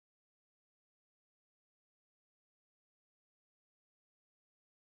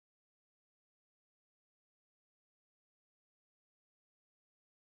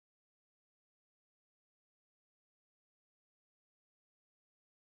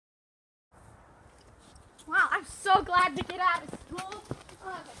Wow, I'm so glad to get out of school.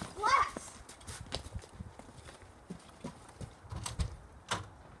 I have a class.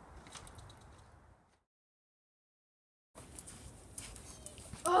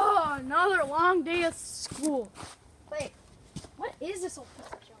 Oh, another long day of school. Wait, what is this old piece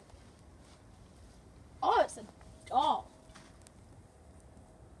of junk? Oh, it's a doll.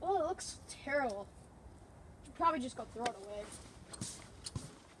 Oh, it looks terrible. Should probably just go throw it away.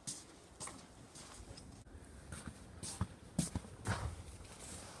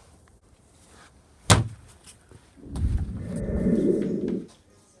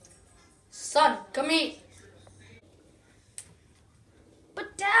 Son, come eat.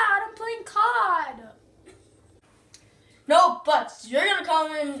 But Dad, I'm playing COD. No buts. You're gonna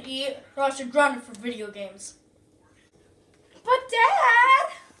come and eat, or else you're grounded for video games. But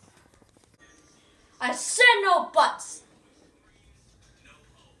Dad! I said no buts.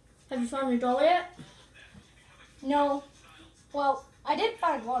 Have you found your doll yet? No. Well, I did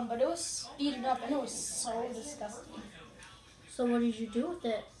find one, but it was speeded up and it was so disgusting. So what did you do with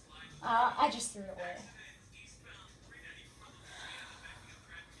it? I just threw it away.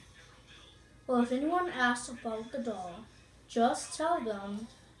 Well, if anyone asks about the doll, just tell them.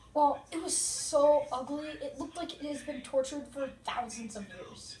 Well, it was so ugly. It looked like it has been tortured for thousands of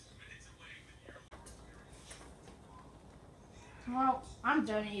years. Well, I'm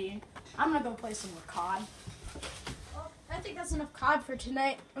done eating. I'm gonna go play some more COD. Well, I think that's enough COD for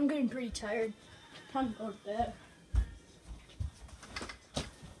tonight. I'm getting pretty tired. Time to go to bed.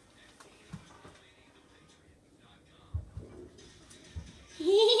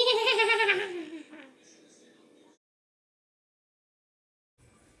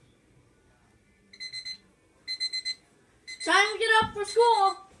 Time to get up for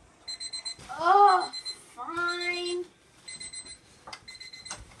school. Oh, fine.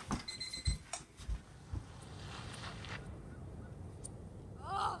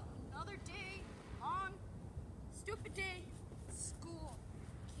 Oh, another day. Long, stupid day. School.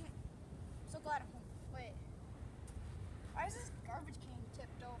 I'm so glad I'm home. Wait. Why is this garbage can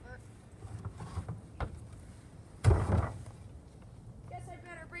tipped over? Guess I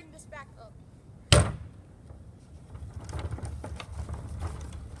better bring this back up.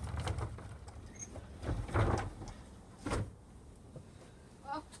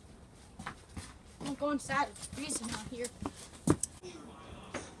 Well, I'm going inside. It's freezing out here.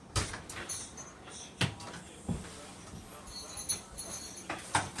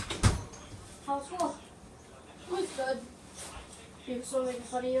 How's school? It was good. People still making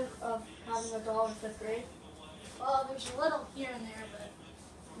fun of you of having a doll in 5th grade? Well, there's a little here and there, but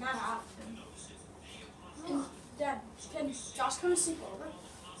not often. And Dad, can Josh come and sleep over?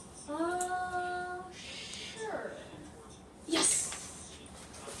 Sure. Yes!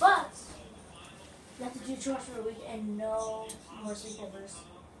 But you have to do chores for a week and no more sleepovers.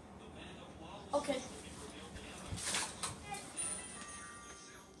 Okay.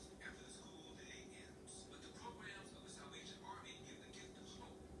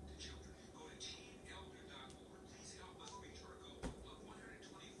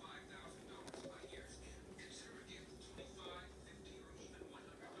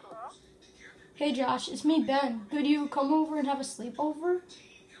 Hey Josh, it's me, Ben. Could you come over and have a sleepover?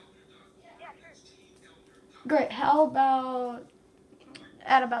 Yeah, sure. Great. How about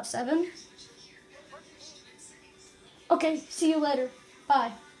at about 7? Okay, see you later.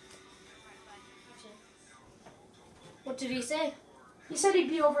 Bye. What did he say? He said he'd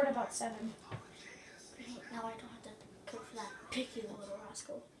be over at about 7. Now I don't have to cook for that picky little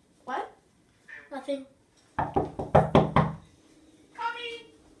rascal. What? Nothing. Coming!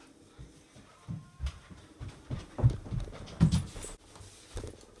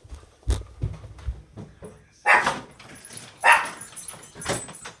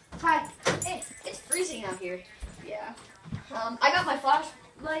 Hi. Hey, it's freezing out here. Yeah. I got my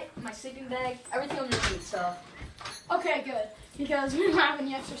flashlight, my sleeping bag, everything I'm gonna need, so. Okay, good. Because we don't have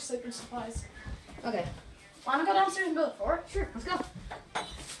any extra sleeping supplies. Okay. Wanna go downstairs and build a fort? Sure, let's go.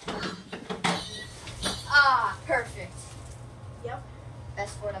 Ah, perfect. Yep.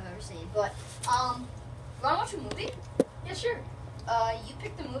 Best fort I've ever seen. But, wanna watch a movie? Yeah, sure. You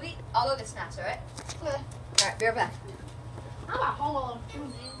pick the movie, I'll go get snacks, alright? Okay. Alright, be right back. How about Home Alone?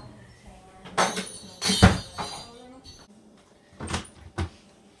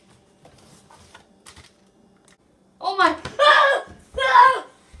 Oh my!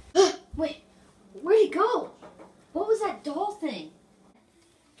 Wait, where'd he go? What was that doll thing?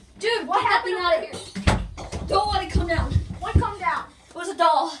 Dude, what Get that happened thing out of here! Don't let it come down. What come down? It was a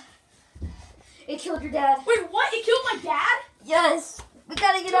doll. It killed your dad. Wait, what? It killed my dad? Yes. We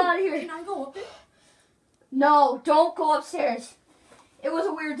gotta get out of here. Can I go up it? No, don't go upstairs. It was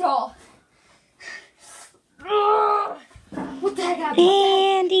a weird doll. What the heck happened?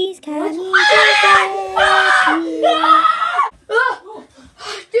 Andy's coming.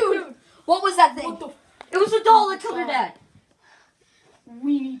 Dude, what was that thing? It was a doll that killed her dad.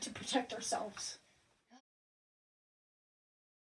 We need to protect ourselves.